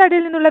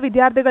 കൊന്നത്തടിയിൽ നിന്നുള്ള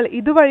വിദ്യാർത്ഥികൾ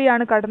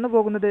ഇതുവഴിയാണ് കടന്നു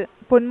പോകുന്നത്.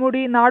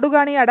 പൊന്മുടി,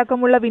 നാടുകാണി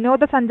അടക്കമുള്ള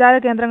വിനോദസഞ്ചാര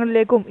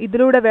കേന്ദ്രങ്ങളിലേക്കും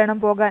ഇതിലൂടെ വേണം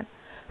പോകാൻ.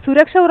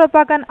 സുരക്ഷ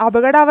ഉറപ്പാക്കാൻ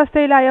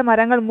അപകടാവസ്ഥയിലായ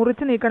മരങ്ങൾ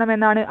മുറിച്ചു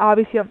നീക്കണമെന്നാണ്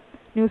ആവശ്യം.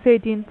 ന്യൂസ്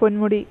 18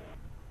 പൊന്മുടി.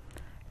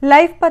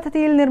 ലൈഫ്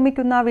പദ്ധതിയിൽ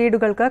നിർമ്മിക്കുന്ന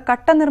വീടുകൾക്ക്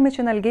കട്ട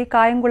നിർമ്മിച്ചു നൽകി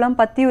കായംകുളം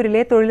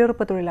പത്തിയൂരിലെ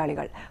തൊഴിലുറപ്പ്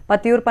തൊഴിലാളികൾ.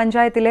 പത്തിയൂർ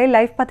പഞ്ചായത്തിലെ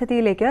ലൈഫ്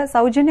പദ്ധതിയിലേക്ക്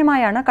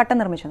സൗജന്യമായാണ് കട്ട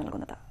നിർമ്മിച്ചു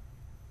നൽകുന്നത്.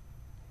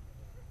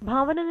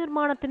 ഭവന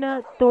നിർമ്മാണത്തിന്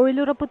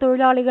തൊഴിലുറപ്പ്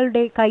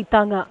തൊഴിലാളികളുടെ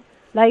കൈത്താങ്ങ്.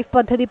 ലൈഫ്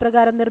പദ്ധതി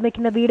പ്രകാരം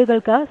നിർമ്മിക്കുന്ന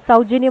വീടുകൾക്ക്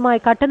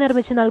സൗജന്യമായി കട്ട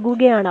നിർമ്മിച്ചു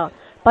നൽകുകയാണ്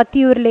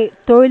പത്തിയൂരിലെ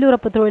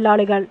തൊഴിലുറപ്പ്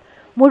തൊഴിലാളികൾ.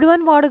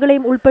 മുഴുവൻ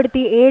വാർഡുകളെയും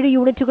ഉൾപ്പെടുത്തി 7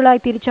 യൂണിറ്റുകളായി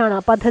തിരിച്ചാണ്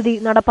പദ്ധതി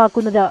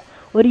നടപ്പാക്കുന്നത്.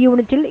 ഒരു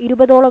യൂണിറ്റിൽ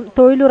 20ഓളം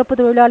തൊഴിലുറപ്പ്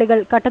തൊഴിലാളികൾ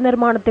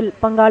കട്ടനിർമ്മാണത്തിൽ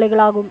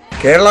പങ്കാളികളാകും.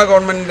 കേരള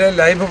ഗവൺമെന്റിന്റെ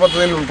ലൈഫ്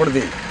പദ്ധതിയിൽ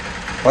ഉൾപ്പെടുത്തി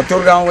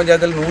പത്തിയൂർ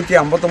ഗ്രാമപഞ്ചായത്തിൽ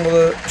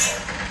 159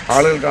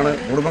 ആളുകൾക്കാണ്,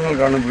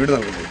 കുടുംബങ്ങൾക്കാണ് വീട്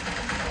നൽകുന്നത്.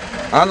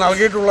 ആ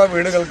നൽകിയിട്ടുള്ള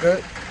വീടുകൾക്ക്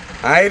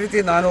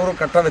 1400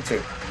 കട്ട വെച്ച്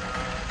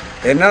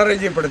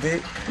NRIG-പ്പെടുത്തി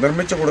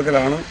നിർമ്മിച്ചു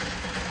കൊടുക്കലാണ്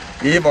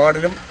ഈ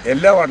വാർഡിലും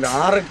എല്ലാ വാർഡിലും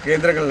 6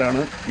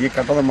 കേന്ദ്രങ്ങളിലാണ് ഈ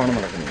കട്ട നിർമ്മാണം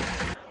നടക്കുന്നത്.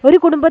 ഒരു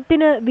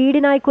കുടുംബത്തിന്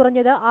വീടിനായി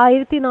കുറഞ്ഞത്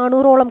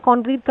 1400ഓളം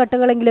കോൺക്രീറ്റ്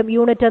കട്ടകളെങ്കിലും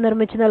യൂണിറ്റ്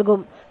നിർമ്മിച്ചു നൽകും.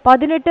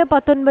 18,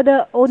 19,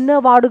 1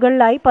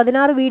 വാർഡുകളിലായി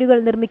 16 വീടുകൾ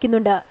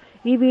നിർമ്മിക്കുന്നുണ്ട്.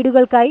 ഈ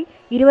വീടുകൾക്കായി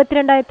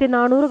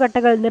 22,400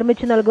 കട്ടകൾ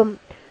നിർമ്മിച്ചു നൽകും.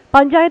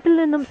 പഞ്ചായത്തിൽ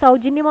നിന്നും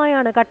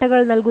സൗജന്യമായാണ് കട്ടകൾ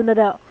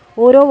നൽകുന്നത്.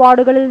 ഓരോ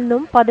വാർഡുകളിൽ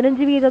നിന്നും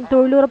 15 വീതം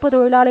തൊഴിലുറപ്പ്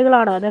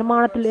തൊഴിലാളികളാണ്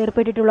നിർമ്മാണത്തിൽ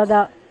ഏർപ്പെട്ടിട്ടുള്ളത്.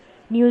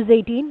 ന്യൂസ്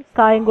 18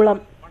 കായംകുളം.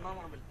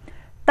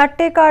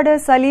 തട്ടേക്കാട്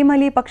സലീം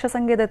അലി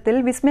പക്ഷസങ്കേതത്തിൽ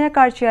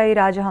വിസ്മയക്കാഴ്ചയായി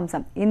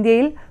രാജഹംസം.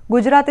 ഇന്ത്യയിൽ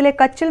ഗുജറാത്തിലെ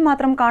കച്ചിൽ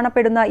മാത്രം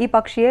കാണപ്പെടുന്ന ഈ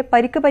പക്ഷിയെ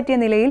പരിക്ക് പറ്റിയ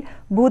നിലയിൽ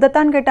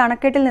ഭൂതത്താൻകെട്ട്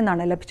അണക്കെട്ടിൽ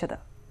നിന്നാണ് ലഭിച്ചത്.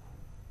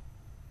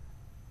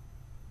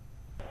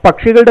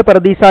 പക്ഷികളുടെ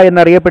പറദീസ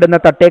എന്നറിയപ്പെടുന്ന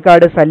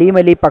തട്ടേക്കാട് സലീം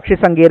അലി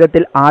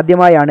പക്ഷിസങ്കേതത്തിൽ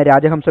ആദ്യമായാണ്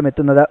രാജഹംസം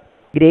എത്തുന്നത്.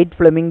 ഗ്രേറ്റ്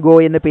ഫ്ലെമിംഗോ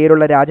എന്ന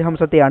പേരുള്ള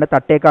രാജഹംസത്തെയാണ്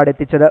തട്ടേക്കാട്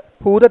എത്തിച്ചത്.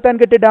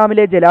 ഭൂതത്താൻകെട്ട്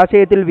ഡാമിലെ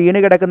ജലാശയത്തിൽ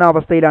വീണുകിടക്കുന്ന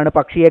അവസ്ഥയിലാണ്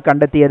പക്ഷിയെ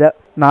കണ്ടെത്തിയത്.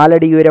 4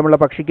 അടി ഉയരമുള്ള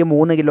പക്ഷിക്ക്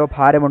 3 കിലോ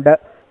ഭാരമുണ്ട്.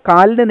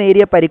 കാലിന്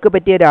നേരിയ പരിക്ക്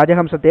പറ്റിയ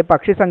രാജഹംസത്തെ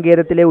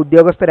പക്ഷിസങ്കേതത്തിലെ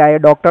ഉദ്യോഗസ്ഥരായ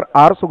doctor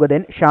R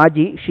Sugathan,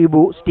 Shaji,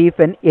 Shibu,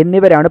 Stephen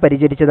എന്നിവരാണ്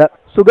പരിചരിച്ചത്.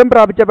 സുഖം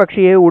പ്രാപിച്ച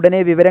പക്ഷിയെ ഉടനെ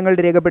വിവരങ്ങൾ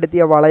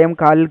രേഖപ്പെടുത്തിയ വളയം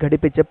കാലിൽ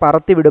ഘടിപ്പിച്ച്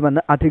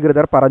പറത്തിവിടുമെന്ന്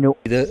അധികൃതർ പറഞ്ഞു.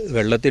 ഇത്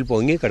വെള്ളത്തിൽ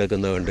പൊങ്ങി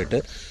കിടക്കുന്ന കണ്ടിട്ട്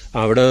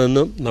അവിടെ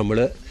നിന്നും നമ്മൾ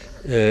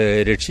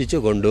രക്ഷിച്ചു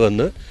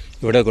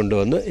ഇവിടെ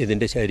കൊണ്ടുവന്ന്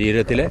ഇതിൻ്റെ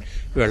ശരീരത്തിലെ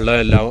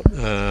വെള്ളമെല്ലാം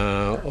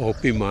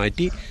ഒപ്പി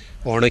മാറ്റി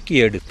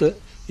ഉണക്കിയെടുത്ത്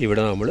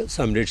ഇവിടെ നമ്മൾ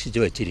സംരക്ഷിച്ച്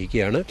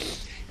വച്ചിരിക്കുകയാണ്.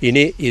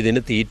 ഇനി ഇതിന്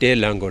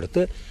തീറ്റയെല്ലാം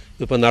കൊടുത്ത്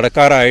ഇപ്പോൾ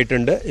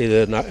നടക്കാറായിട്ടുണ്ട്. ഇത്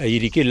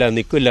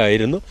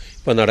നിൽക്കില്ലായിരുന്നു,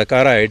 ഇപ്പോൾ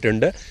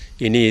നടക്കാറായിട്ടുണ്ട്.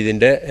 ഇനി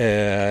ഇതിൻ്റെ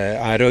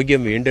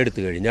ആരോഗ്യം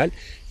വീണ്ടെടുത്തു കഴിഞ്ഞാൽ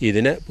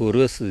ഇതിനെ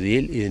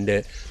പൂർവ്വസ്ഥിതിയിൽ ഇതിൻ്റെ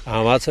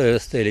ആവാസ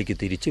വ്യവസ്ഥയിലേക്ക്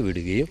തിരിച്ചു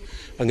വിടുകയും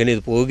അങ്ങനെ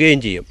ഇത് പോവുകയും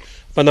ചെയ്യും.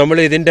 അപ്പം നമ്മൾ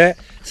ഇതിൻ്റെ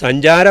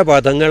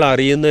സഞ്ചാരപഥങ്ങൾ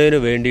അറിയുന്നതിന്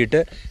വേണ്ടിയിട്ട്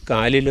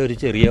കാലിലൊരു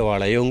ചെറിയ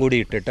വളയവും കൂടി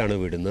ഇട്ടിട്ടാണ്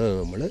വിടുന്നത്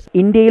നമ്മൾ.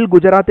 ഇന്ത്യയിൽ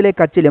ഗുജറാത്തിലെ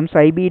കച്ചിലും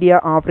സൈബീരിയ,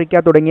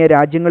 ആഫ്രിക്ക തുടങ്ങിയ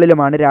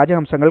രാജ്യങ്ങളിലുമാണ്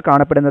രാജഹംസങ്ങൾ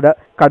കാണപ്പെടുന്നത്.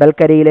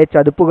 കടൽക്കരയിലെ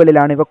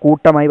ചതുപ്പുകളിലാണ് ഇവ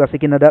കൂട്ടമായി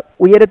വസിക്കുന്നത്.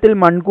 ഉയരത്തിൽ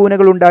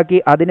മൺകൂനകൾ ഉണ്ടാക്കി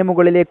അതിനു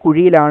മുകളിലെ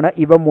കുഴിയിലാണ്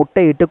ഇവ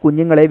മുട്ടയിട്ട്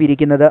കുഞ്ഞുങ്ങളെ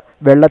വിരിക്കുന്നത്.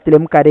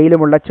 വെള്ളത്തിലും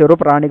കരയിലുമുള്ള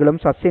ചെറുപ്രാണികളും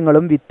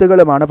സസ്യങ്ങളും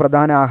വിത്തുകളുമാണ്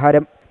പ്രധാന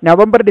ആഹാരം.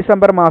 നവംബർ,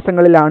 ഡിസംബർ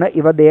മാസങ്ങളിലാണ്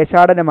ഇവ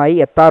ദേശാടനമായി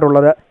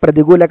എത്താറുള്ളത്.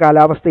 പ്രതികൂല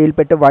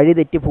കാലാവസ്ഥയിൽപ്പെട്ട്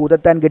വഴിതെറ്റി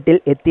ഭൂതത്താൻകെട്ടിൽ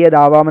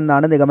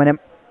എത്തിയതാവാമെന്നാണ് നിഗമനം.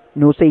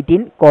 ന്യൂസ്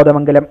 18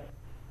 കോതമംഗലം.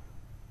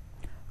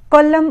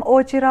 കൊല്ലം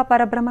ഓച്ചിറ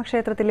പരബ്രഹ്മ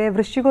ക്ഷേത്രത്തിലെ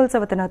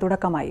വൃശ്ചികോത്സവത്തിന്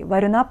തുടക്കമായി.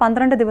 വരുന്ന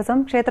 12 ദിവസം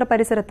ക്ഷേത്ര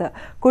പരിസരത്ത്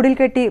കുടിൽ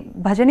കെട്ടി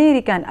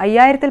ഭജനയിരിക്കാൻ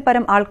 5000-ൽ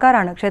പരം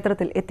ആൾക്കാരാണ്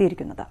ക്ഷേത്രത്തിൽ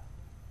എത്തിയിരിക്കുന്നത്.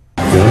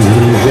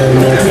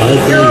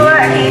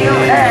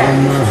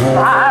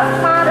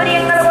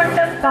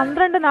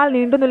 12 നാൾ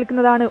നീണ്ടു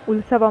നിൽക്കുന്നതാണ്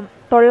ഉത്സവം.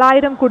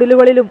 900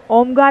 കുടിലുകളിലും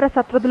ഓംകാര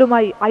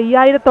സത്രത്തിലുമായി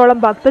 5000-ഓളം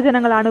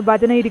ഭക്തജനങ്ങളാണ്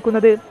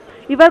ഭജനയിരിക്കുന്നത്.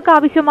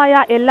 ഇവർക്കാവശ്യമായ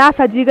എല്ലാ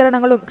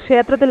സജ്ജീകരണങ്ങളും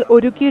ക്ഷേത്രത്തിൽ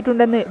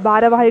ഒരുക്കിയിട്ടുണ്ടെന്ന്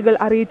ഭാരവാഹികൾ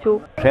അറിയിച്ചു.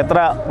 ക്ഷേത്ര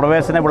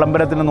പ്രവേശന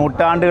വിളംബരത്തിന്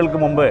നൂറ്റാണ്ടുകൾക്ക്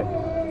മുമ്പ്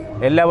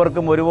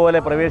എല്ലാവർക്കും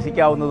ഒരുപോലെ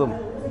പ്രവേശിക്കാവുന്നതും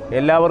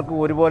എല്ലാവർക്കും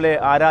ഒരുപോലെ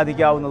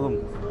ആരാധിക്കാവുന്നതും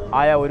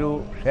ആയ ഒരു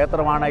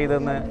ക്ഷേത്രമാണ്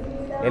ഇതെന്ന്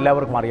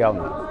എല്ലാവർക്കും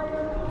അറിയാവുന്നത്.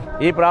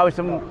 ഈ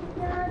പ്രാവശ്യം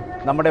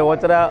നമ്മുടെ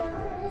ഓച്ചിറ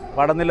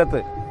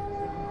പടനിലത്ത്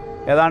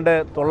ഏതാണ്ട്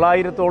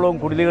 900-ഓളം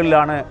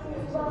കുടിലുകളിലാണ്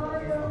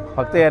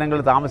ഭക്തജനങ്ങൾ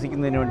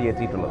താമസിക്കുന്നതിന് വേണ്ടി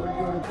എത്തിയിട്ടുള്ളത്.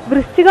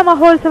 വൃശ്ചിക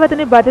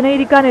മഹോത്സവത്തിന്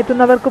ഭജനയിരിക്കാൻ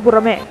എത്തുന്നവർക്ക്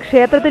പുറമെ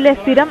ക്ഷേത്രത്തിലെ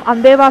സ്ഥിരം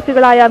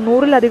അന്തേവാസികളായ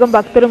 100-ലധികം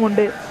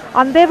ഭക്തരുമുണ്ട്.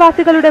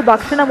 അന്തേവാസികളുടെ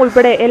ഭക്ഷണം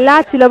ഉൾപ്പെടെ എല്ലാ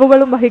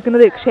ചിലവുകളും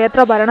വഹിക്കുന്നത് ക്ഷേത്ര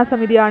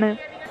ഭരണസമിതിയാണ്.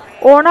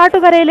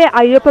 ഓണാട്ടുകരയിലെ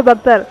അയ്യപ്പ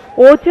ഭക്തർ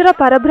ഓച്ചിറ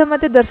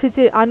പരബ്രഹ്മത്തെ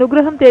ദർശിച്ച്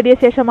അനുഗ്രഹം തേടിയ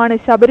ശേഷമാണ്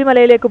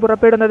ശബരിമലയിലേക്ക്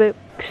പുറപ്പെടുന്നത്.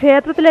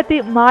 ക്ഷേത്രത്തിലെത്തി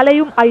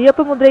മാലയും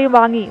അയ്യപ്പ മുദ്രയും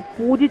വാങ്ങി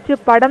പൂജിച്ച്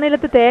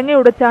പടനിലത്ത്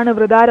തേങ്ങയുടച്ചാണ്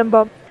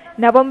വ്രതാരംഭം.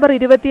 നവംബർ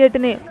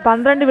 28-ന്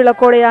 12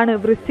 വിളക്കോടെയാണ്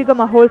വൃശ്ചിക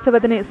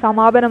മഹോത്സവത്തിന്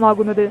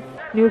സമാപനമാകുന്നത്.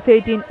 ന്യൂസ്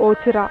 18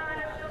 ഓച്ചിറ.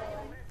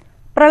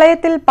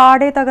 പ്രളയത്തിൽ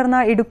പാടെ തകർന്ന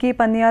ഇടുക്കി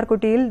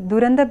പന്നിയാർകുട്ടിയിൽ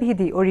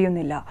ദുരന്തഭീതി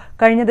ഒഴിയുന്നില്ല.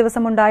 കഴിഞ്ഞ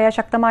ദിവസമുണ്ടായ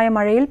ശക്തമായ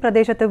മഴയിൽ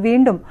പ്രദേശത്ത്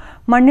വീണ്ടും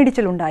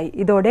മണ്ണിടിച്ചിലുണ്ടായി.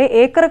 ഇതോടെ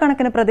ഏക്കർ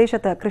കണക്കിന്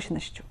പ്രദേശത്ത് കൃഷി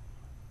നശിച്ചു.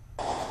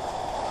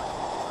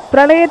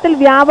 പ്രളയത്തിൽ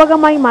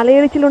വ്യാപകമായി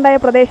മലയിടിച്ചിലുണ്ടായ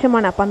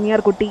പ്രദേശമാണ്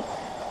പന്നിയാർകുട്ടി.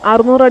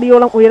 600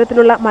 അടിയോളം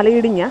ഉയരത്തിലുള്ള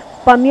മലയിടിഞ്ഞ്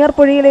പന്നിയാർ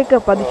പുഴയിലേക്ക്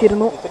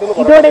പതിച്ചിരുന്നു.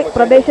 ഇതോടെ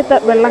പ്രദേശത്ത്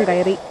വെള്ളം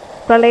കയറി.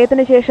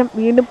 പ്രളയത്തിന് ശേഷം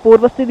വീണ്ടും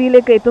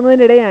പൂർവ്വസ്ഥിതിയിലേക്ക്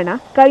എത്തുന്നതിനിടെയാണ്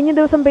കഴിഞ്ഞ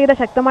ദിവസം പെയ്ത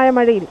ശക്തമായ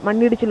മഴയിൽ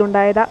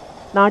മണ്ണിടിച്ചിലുണ്ടായത്.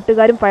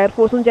 നാട്ടുകാരും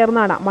ഫയർഫോഴ്സും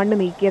ചേർന്നാണ് മണ്ണ്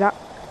നീക്കിയത്.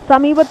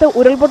 സമീപത്ത്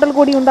ഉരുൾപൊട്ടൽ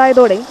കൂടി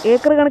ഉണ്ടായതോടെ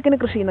ഏക്കർ കണക്കിന്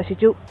കൃഷി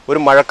നശിച്ചു. ഒരു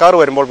മഴക്കാർ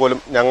വരുമ്പോൾ പോലും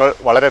ഞങ്ങൾ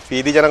വളരെ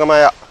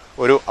ഭീതിജനകമായ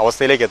ഒരു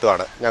അവസ്ഥയിലേക്ക്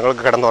എത്തുകയാണ്.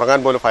 ഞങ്ങൾക്ക്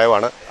കിടന്നുറങ്ങാൻ പോലും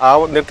ഭയമാണ്. ആ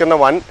നിൽക്കുന്ന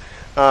വൻ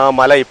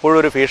മല ഇപ്പോഴും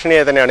ഒരു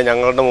ഭീഷണിയായി തന്നെയാണ്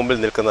ഞങ്ങളുടെ മുമ്പിൽ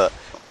നിൽക്കുന്നത്.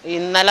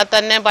 ഇന്നലെ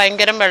തന്നെ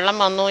ഭയങ്കര വെള്ളം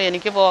വന്നു.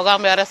 എനിക്ക് പോകാൻ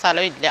വേറെ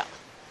സ്ഥലമില്ല,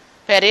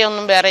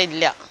 പെരയൊന്നും വേറെ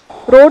ഇല്ല.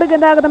 റോഡ്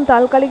ഗതാഗതം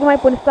താൽക്കാലികമായി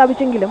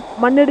പുനഃസ്ഥാപിച്ചെങ്കിലും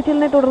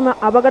മണ്ണിടിച്ചിലിനെ തുടർന്ന്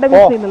അപകട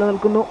ഭീഷണി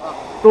നിലനിൽക്കുന്നു.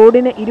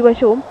 റോഡിന്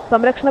ഇരുവശവും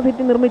സംരക്ഷണ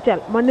ഭിത്തി നിർമ്മിച്ചാൽ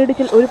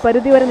മണ്ണിടിച്ചിൽ ഒരു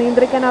പരിധിവരെ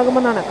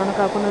നിയന്ത്രിക്കാനാകുമെന്നാണ്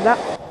കണക്കാക്കുന്നത്.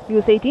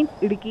 ന്യൂസ് 18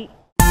 ഇടുക്കി.